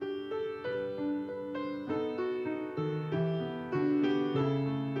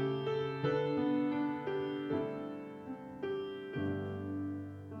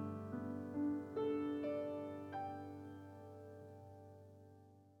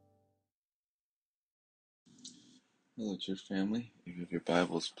Hello, church family. If you have your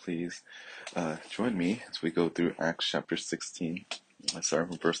Bibles, please join me as we go through Acts chapter 16. Starting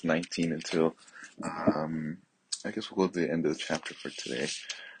from verse 19 until, I guess we'll go to the end of the chapter for today.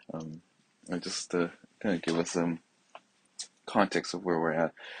 Just to kind of give us some context of where we're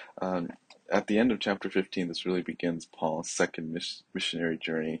at. At the end of chapter 15, this really begins Paul's second missionary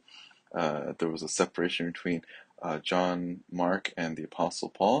journey. There was a separation between John Mark and the Apostle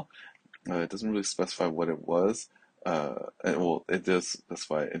Paul. It doesn't really specify what it was. It does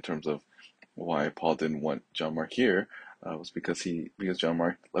specify in terms of why Paul didn't want John Mark here. Was because John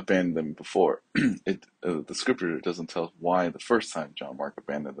Mark abandoned them before. The scripture doesn't tell us why the first time John Mark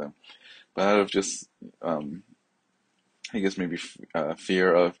abandoned them, but out of just I guess maybe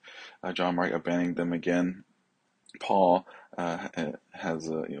fear of John Mark abandoning them again, Paul has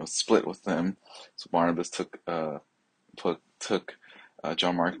a split with them. So Barnabas took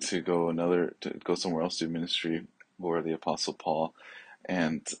John Mark to go somewhere else to do ministry, where the Apostle Paul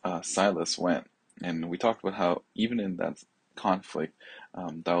and Silas went. And we talked about how even in that conflict,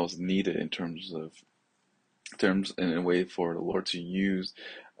 that was needed in in a way for the Lord to use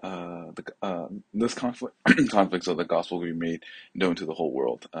this conflicts of the gospel to be made known to the whole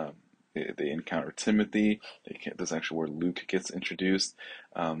world. They encounter Timothy. This actually where Luke gets introduced,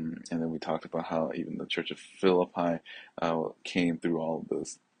 and then we talked about how even the church of Philippi came through all of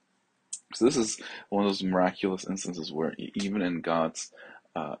this. So this is one of those miraculous instances where even in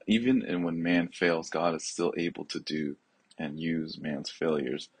when man fails, God is still able to do and use man's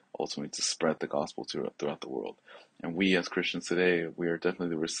failures ultimately to spread the gospel throughout the world. And we as Christians today, we are definitely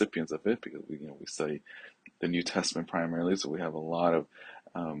the recipients of it because we study the New Testament primarily, so we have a lot of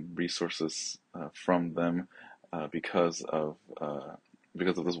resources from them because of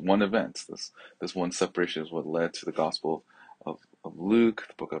this one event. This one separation is what led to the Gospel of Luke,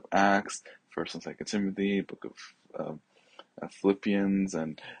 the book of Acts, First and Second Timothy, book of Philippians,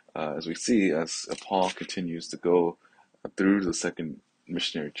 and as we see, as Paul continues to go through the second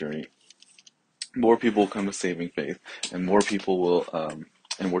missionary journey, more people will come to saving faith, and more people will,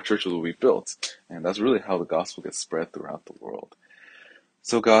 and more churches will be built, and that's really how the gospel gets spread throughout the world.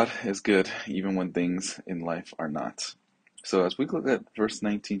 So God is good even when things in life are not. So as we look at verse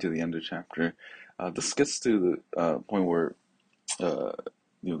 19 to the end of the chapter, this gets to the point where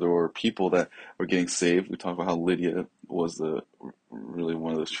there were people that were getting saved. We talked about how Lydia was really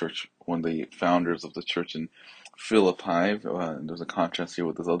one of the founders of the church in Philippi. There's a contrast here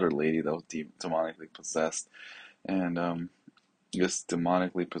with this other lady that was demonically possessed, and this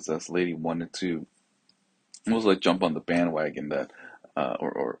demonically possessed lady wanted to almost like jump on the bandwagon that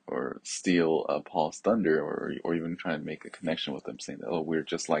or steal Paul's thunder, or even try to make a connection with them, saying that, oh, we're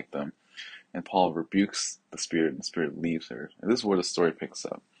just like them. And Paul rebukes the spirit, and the spirit leaves her. And this is where the story picks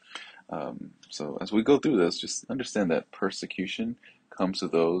up. So as we go through this, just understand that persecution comes to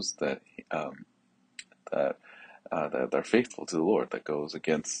those that are faithful to the Lord, that goes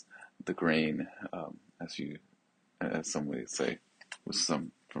against the grain, as some would say. So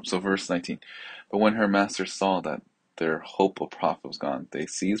verse 19. But when her masters saw that their hope of profit was gone, they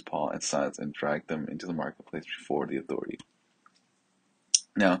seized Paul and Silas and dragged them into the marketplace before the authority.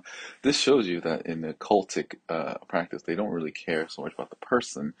 Now, this shows you that in the cultic practice, they don't really care so much about the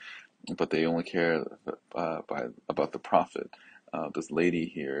person, but they only care about the prophet. This lady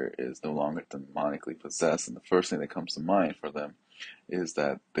here is no longer demonically possessed, and the first thing that comes to mind for them is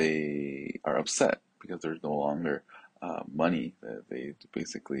that they are upset because there's no longer money. They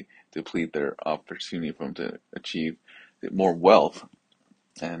basically deplete their opportunity for them to achieve more wealth.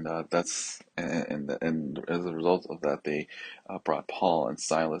 And and as a result of that, they brought Paul and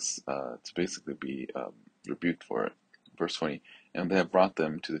Silas to basically be rebuked for it. Verse 20, and they have brought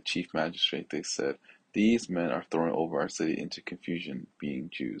them to the chief magistrate. They said, these men are throwing over our city into confusion, being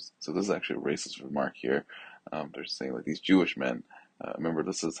Jews. So this is actually a racist remark here. They're saying like these Jewish men. Remember,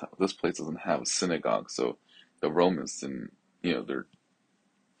 this place doesn't have a synagogue, so the Romans didn't.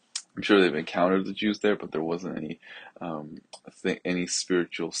 I'm sure they've encountered the Jews there, but there wasn't any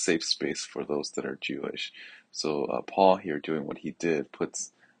spiritual safe space for those that are Jewish. So Paul here doing what he did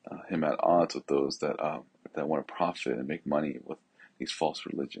puts him at odds with those that want to profit and make money with these false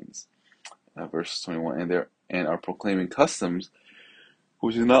religions. Verse 21, and are proclaiming customs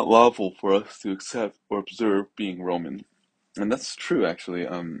which is not lawful for us to accept or observe, being Roman. And that's true, actually.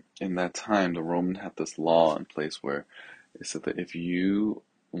 In that time, the Roman had this law in place where it said that if you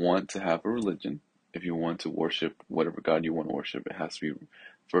want to have a religion, if you want to worship whatever God you want to worship, it has to be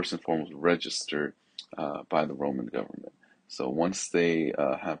first and foremost registered by the Roman government. So once they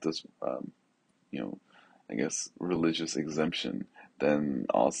have this, I guess, religious exemption, then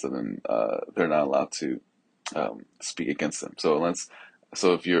all of a sudden they're not allowed to speak against them.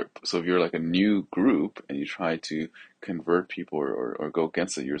 So if you're like a new group and you try to convert people or go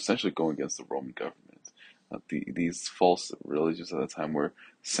against it, you're essentially going against the Roman government. These false religions at the time were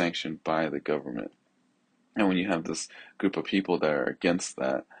sanctioned by the government. And when you have this group of people that are against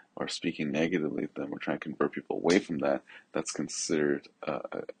that or speaking negatively of them or trying to convert people away from that, that's considered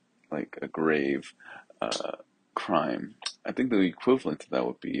like a grave uh, crime. I think the equivalent to that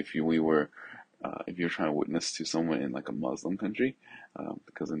would be if you're trying to witness to someone in like a Muslim country,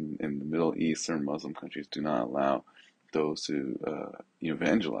 because in the Middle East, certain Muslim countries do not allow those to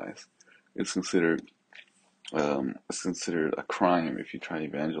evangelize. It's considered it's considered a crime if you try to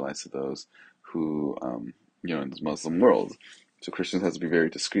evangelize to those who, in this Muslim world. So Christians have to be very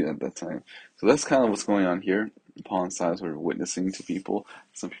discreet at that time. So that's kind of what's going on here. Paul and Silas were witnessing to people.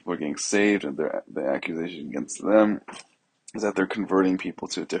 Some people are getting saved, and the accusation against them is that they're converting people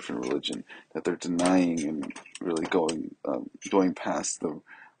to a different religion, that they're denying and really going past the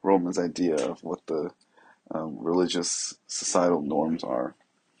Romans' idea of what the religious societal norms are.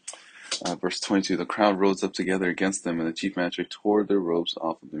 Verse 22, the crowd rose up together against them, and the chief magistrate tore their robes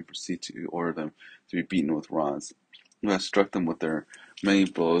off of them and proceeded to order them to be beaten with rods. When I struck them with their many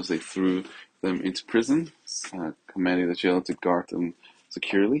blows, they threw them into prison, commanding the jailer to guard them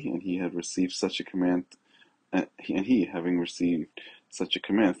securely, and he had received such a command, and he, having received such a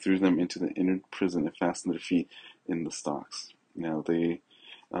command, threw them into the inner prison and fastened their feet in the stocks. Now they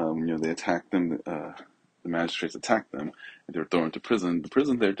attacked them. The magistrates attacked them, and they were thrown into prison. The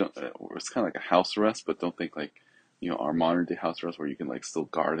prison there was kind of like a house arrest, but don't think like our modern day house arrest where you can like still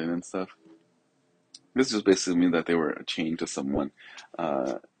garden and stuff. This just basically means that they were chained to someone,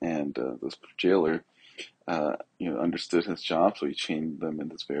 and this jailer, understood his job, so he chained them in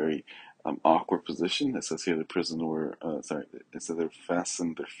this very awkward position. It says here the prisoner were, it says they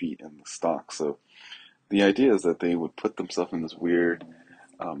fastened their feet in the stock. So the idea is that they would put themselves in this weird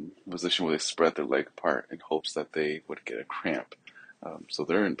position where they spread their leg apart in hopes that they would get a cramp. So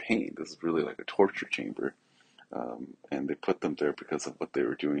they're in pain. This is really like a torture chamber. And they put them there because of what they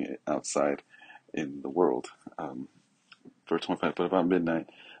were doing outside in the world. Verse 25, but about midnight,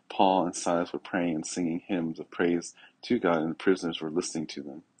 Paul and Silas were praying and singing hymns of praise to God, and the prisoners were listening to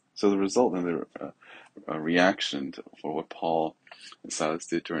them. So the result of the reaction for what Paul and Silas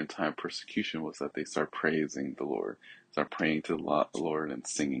did during time of persecution was that they start praising the Lord, start praying to the Lord and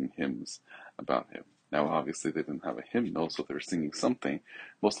singing hymns about him. Now, obviously, they didn't have a hymnal, so they were singing something.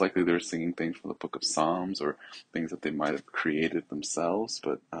 Most likely, they were singing things from the book of Psalms or things that they might have created themselves.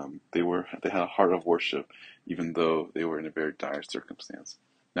 But they had a heart of worship, even though they were in a very dire circumstance.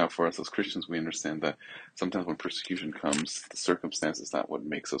 Now, for us as Christians, we understand that sometimes when persecution comes, the circumstance is not what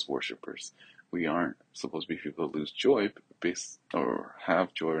makes us worshipers. We aren't supposed to be people who lose joy based or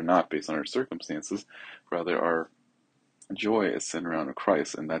have joy or not based on our circumstances. Rather, our joy is centered around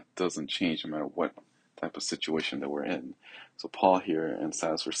Christ, and that doesn't change no matter what type of situation that we're in. So Paul here and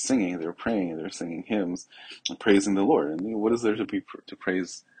Silas were singing, they were praying, they were singing hymns and praising the Lord. And what is there to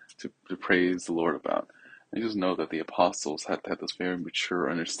praise the Lord about? And you just know that the apostles had this very mature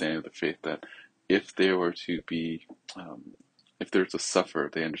understanding of the faith that if they were to be, if they're to suffer,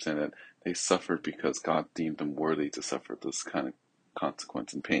 they understand that they suffered because God deemed them worthy to suffer this kind of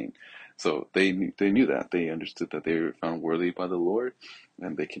consequence and pain. So they knew that. They understood that they were found worthy by the Lord,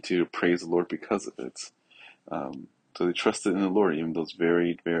 and they continued to praise the Lord because of it. So they trusted in the Lord even those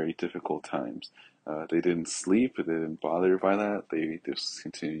very, very difficult times. They didn't sleep. They didn't bother by that. They just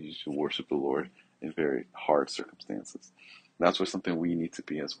continued to worship the Lord in very hard circumstances. That's where something we need to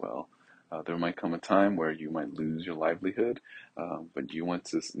be as well. There might come a time where you might lose your livelihood, but you want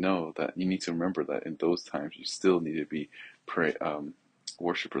to know that you need to remember that in those times you still need to be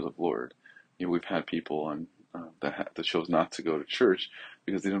worshipers of Lord. We've had people on that chose not to go to church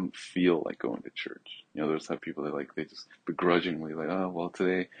because they don't feel like going to church. There's have people that they just begrudgingly oh well,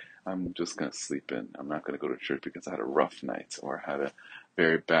 today I'm just gonna sleep in. I'm not gonna go to church because I had a rough night or I had a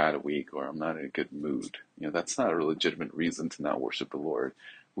very bad week or I'm not in a good mood. That's not a legitimate reason to not worship the Lord.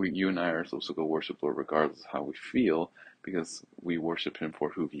 You and I are supposed to go worship the Lord regardless of how we feel because we worship Him for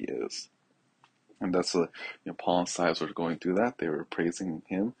who He is. And that's what Paul and Silas were going through that. They were praising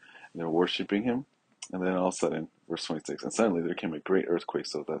Him, and they were worshiping Him. And then all of a sudden, verse 26, and suddenly there came a great earthquake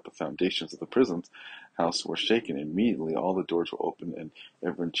so that the foundations of the prison house were shaken. Immediately all the doors were opened and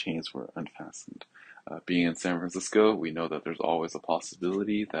everyone's chains were unfastened. Being in San Francisco, we know that there's always a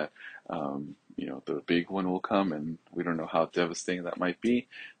possibility that the big one will come, and we don't know how devastating that might be.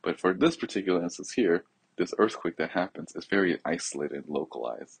 But for this particular instance here, this earthquake that happens is very isolated,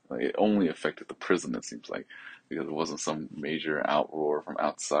 localized. It only affected the prison, it seems like, because it wasn't some major outroar from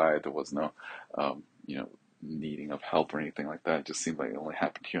outside. There was no, needing of help or anything like that. It just seemed like it only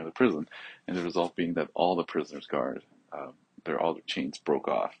happened here in the prison, and the result being that all the prisoners' guard, all their chains broke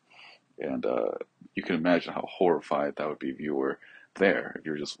off, and you can imagine how horrified that would be if you were there.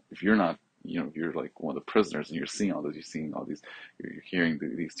 If you're not, if you're like one of the prisoners and you're seeing all this, you're hearing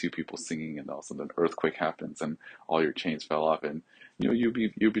these two people singing, and all of a sudden an earthquake happens and all your chains fell off, and you'd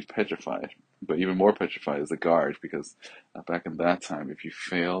be petrified. But even more petrified is the guard, because back in that time, if you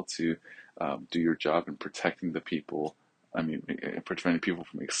fail to do your job in protecting the people, preventing people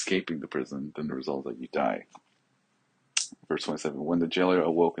from escaping the prison, then the result is that you die. Verse 27, when the jailer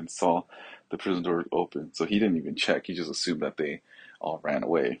awoke and saw the prison door open, so he didn't even check, he just assumed that they all ran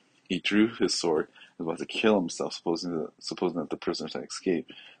away. He drew his sword and was about to kill himself, supposing that the prisoners had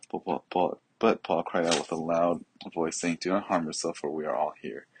escaped. But Paul cried out with a loud voice, saying, do not harm yourself, for we are all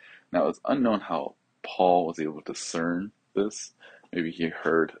here. Now, it's unknown how Paul was able to discern this. Maybe he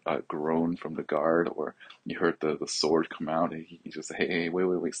heard a groan from the guard, or he heard the sword come out, and he just said, hey,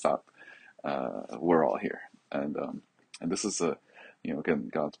 wait, stop. We're all here. And this is again,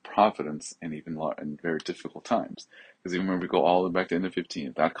 God's providence in in very difficult times. Because even when we go all the way back to the end of 15,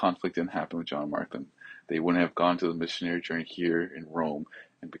 if that conflict didn't happen with John Mark, then they wouldn't have gone to the missionary journey here in Rome.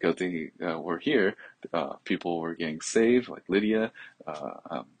 And because they were here, people were getting saved, like Lydia,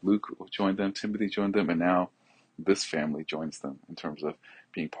 Luke joined them, Timothy joined them, and now this family joins them in terms of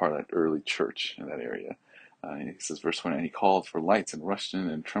being part of that early church in that area. And he says, verse 29, he called for lights and rushed in,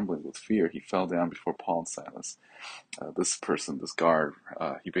 and trembling with fear, he fell down before Paul and Silas. This guard,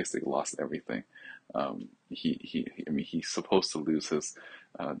 he basically lost everything. He's supposed to lose his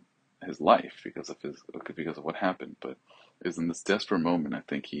life because of what happened, but it was in this desperate moment, I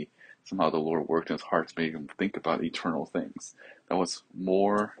think somehow the Lord worked in his heart to make him think about eternal things. That was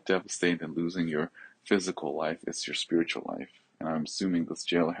more devastating than losing your physical life. It's your spiritual life. And I'm assuming this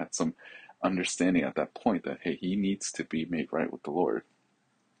jailer had some understanding at that point that, hey, he needs to be made right with the Lord.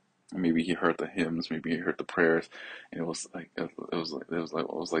 And maybe he heard the hymns, maybe he heard the prayers, and it was like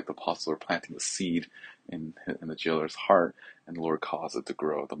the apostles were planting the seed in the jailer's heart, and the Lord caused it to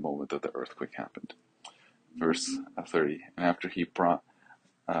grow at the moment that the earthquake happened. Verse 30, and after he brought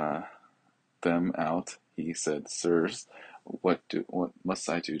them out, he said, sirs, what must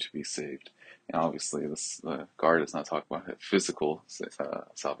I do to be saved? And obviously the guard is not talking about physical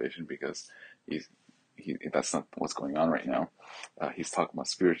salvation, because that's not what's going on right now. He's talking about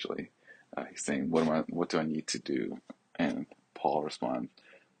spiritually. He's saying, what do I need to do? And Paul responds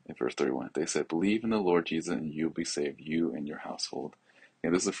in verse 31. They said, believe in the Lord Jesus and you'll be saved, you and your household.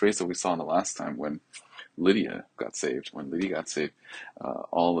 And this is a phrase that we saw in the last time when Lydia got saved. When Lydia got saved,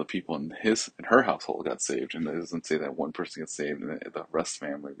 all the people in her household got saved. And it doesn't say that one person gets saved and the rest of the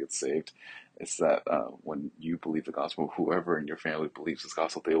family gets saved. It's that when you believe the gospel, whoever in your family believes this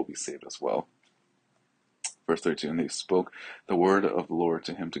gospel, they will be saved as well. Verse 32, and they spoke the word of the Lord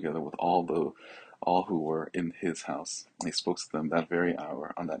to him together with all who were in his house. And he spoke to them that very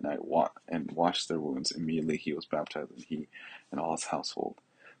hour on that night, and washed their wounds. Immediately he was baptized, and he and all his household.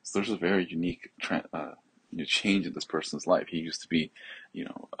 So there's a very unique change in this person's life. He used to be,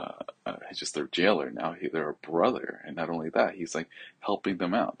 just their jailer. Now they're a brother, and not only that, he's like helping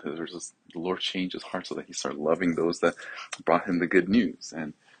them out. The Lord changed his heart so that he started loving those that brought him the good news.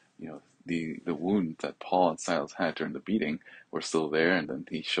 And the wounds that Paul and Silas had during the beating were still there, and then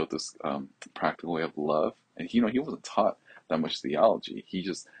he showed this practical way of love. And he wasn't taught that much theology.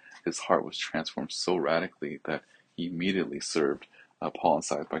 His heart was transformed so radically that he immediately served Paul and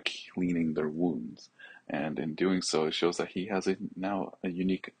Silas by cleaning their wounds. And in doing so, it shows that he has now a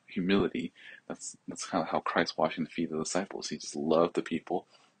unique humility. That's kind of how Christ washing the feet of the disciples. He just loved the people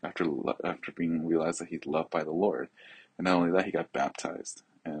after being realized that he's loved by the Lord. And not only that, he got baptized.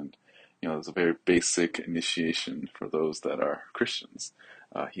 And it's a very basic initiation for those that are Christians.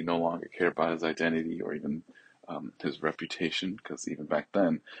 He no longer cared about his identity or even his reputation, because even back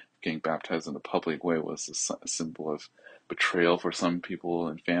then, getting baptized in a public way was a symbol of betrayal for some people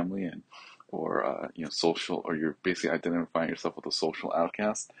and family, or social, or you're basically identifying yourself with a social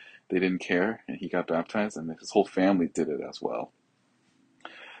outcast. They didn't care, and he got baptized, and his whole family did it as well.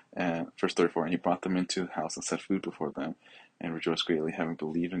 And verse 34, and he brought them into the house and set food before them, and rejoiced greatly, having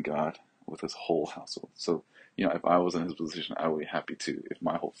believed in God with his whole household. So, if I was in his position, I would be happy too. If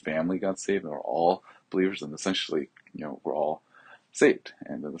my whole family got saved and we're all believers, then essentially, we're all saved.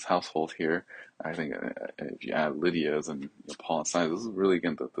 And in this household here, I think if you add Lydia's and Paul and Silas, this is really,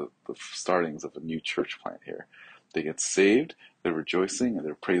 again, the startings of a new church plant here. They get saved, they're rejoicing, and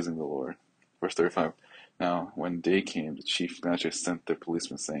they're praising the Lord. Verse 35, now when day came, the chief magistrate sent their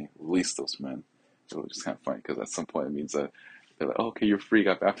policemen saying, release those men. So it's just kind of funny, because at some point it means that they're like, oh, okay, you're free,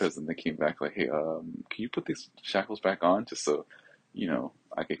 got baptized, and they came back like, hey, can you put these shackles back on just so,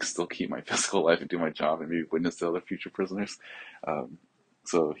 I could still keep my physical life and do my job and maybe witness to other future prisoners. Um,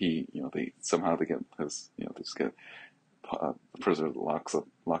 so they get his, they just get the prisoner locks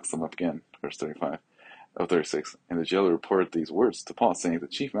them up again. Verse 35. Of 36, and the jailer reported these words to Paul, saying, the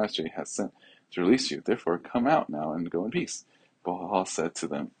chief magistrate has sent to release you. Therefore, come out now and go in peace. But Paul said to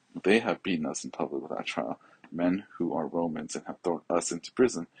them, they have beaten us in public without trial, men who are Romans, and have thrown us into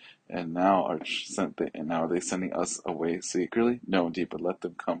prison, and now are they sending us away secretly? No, indeed, but let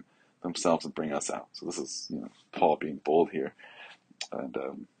them come themselves and bring us out. So this is, Paul being bold here, and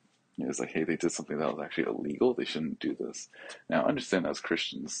it's like, hey, they did something that was actually illegal. They shouldn't do this. Now, understand as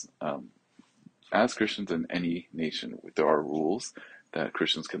Christians in any nation, there are rules that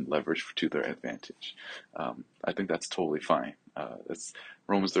Christians can leverage to their advantage. I think that's totally fine.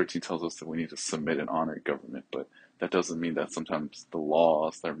 Romans 13 tells us that we need to submit and honor government, but that doesn't mean that sometimes the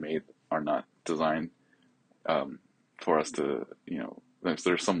laws that are made are not designed for us to,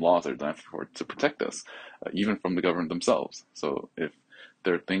 there are some laws that are designed to protect us, even from the government themselves. So if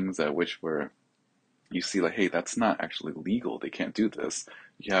there are things at which where you see like, hey, that's not actually legal, they can't do this,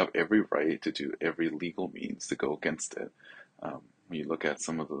 you have every right to do every legal means to go against it. When you look at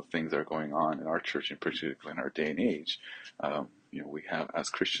some of the things that are going on in our church, in particular in our day and age, we have, as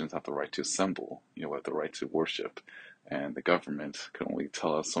Christians, have the right to assemble, we have the right to worship, and the government can only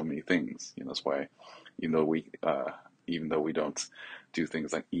tell us so many things. That's why, even though we don't do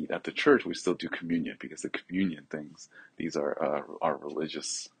things like eat at the church, we still do communion, because the communion things, these are our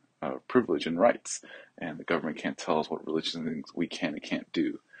religious privilege and rights, and the government can't tell us what religious things we can and can't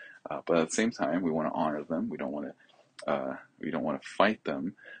do. But at the same time, we want to honor them. We don't want to fight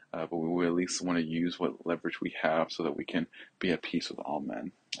them, but we at least want to use what leverage we have so that we can be at peace with all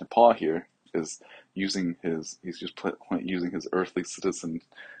men. And Paul here is using using his earthly citizenship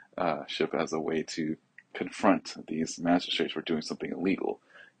as a way to confront these magistrates for doing something illegal.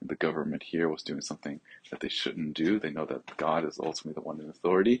 The government here was doing something that they shouldn't do. They know that God is ultimately the one in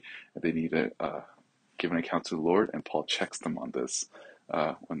authority, and they need to give an account to the Lord, and Paul checks them on this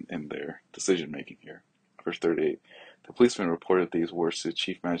in their decision making here. Verse 38, the policemen reported these words to the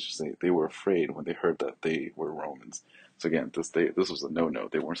chief magistrate. They were afraid when they heard that they were Romans. So again, this was a no-no.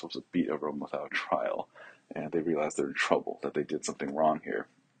 They weren't supposed to beat a Roman without trial, and they realized they're in trouble, that they did something wrong here.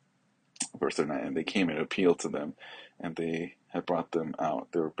 Verse 39, and they came and appealed to them, and they had brought them out.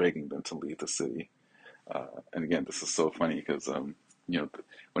 They were begging them to leave the city. And again, this is so funny because,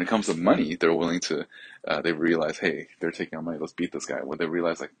 when it comes to money, they're willing to, they realize, hey, they're taking our money, let's beat this guy. When they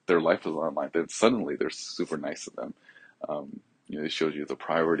realize like their life is on the line, then suddenly they're super nice to them. It shows you the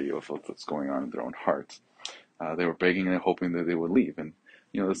priority of what's going on in their own hearts. They were begging and hoping that they would leave. And,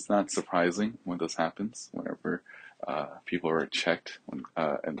 it's not surprising when this happens. Whenever people are checked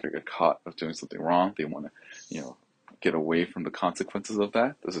and they get caught of doing something wrong, they want to, get away from the consequences of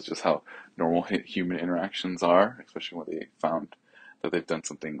that. This is just how normal human interactions are, especially when they found that they've done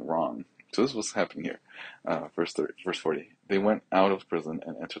something wrong. So this was happening here. Verse 40. They went out of prison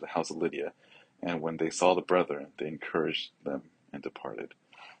and entered the house of Lydia, and when they saw the brethren, they encouraged them and departed.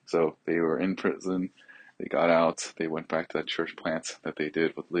 So they were in prison, they got out, they went back to that church plant that they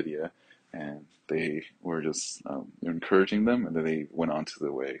did with Lydia, and they were just encouraging them, and then they went on to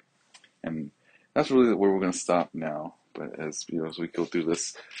the way. And that's really where we're going to stop now. But as we go through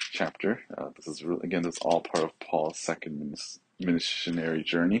this chapter, this is all part of Paul's second missionary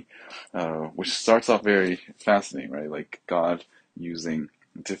journey, which starts off very fascinating, right? Like God using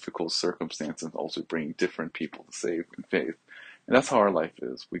difficult circumstances and also bringing different people to save in faith. And that's how our life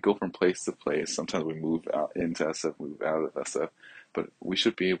is. We go from place to place. Sometimes we move out into SF, move out of SF, but we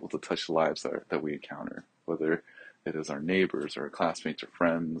should be able to touch lives that we encounter, whether it is our neighbors or classmates or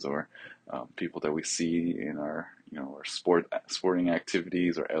friends or people that we see in our our sporting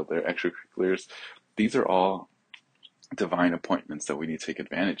activities or other extracurriculars. These are all divine appointments that we need to take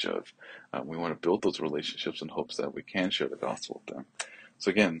advantage of. We want to build those relationships in hopes that we can share the gospel with them. So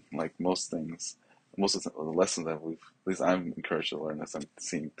again, like most things, most of the lessons that at least I'm encouraged to learn as I'm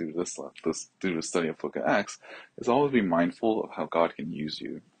seeing through through the study of Book of Acts, is always be mindful of how God can use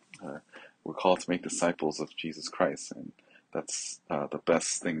you. We're called to make disciples of Jesus Christ, and that's the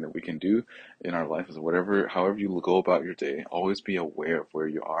best thing that we can do in our life is however you go about your day, always be aware of where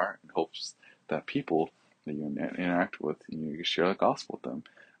you are in hopes that people that you interact with, you can share the gospel with them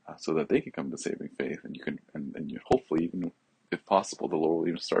so that they can come to saving faith, and you can, and you hopefully, even if possible, the Lord will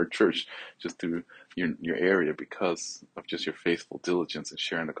even start a church just through your area because of just your faithful diligence in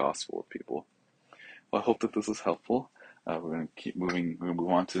sharing the gospel with people. Well, I hope that this is helpful. We're going to keep moving. We're going to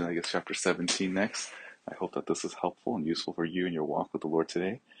move on to, I guess, chapter 17 next. I hope that this is helpful and useful for you in your walk with the Lord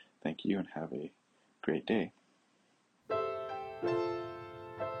today. Thank you and have a great day.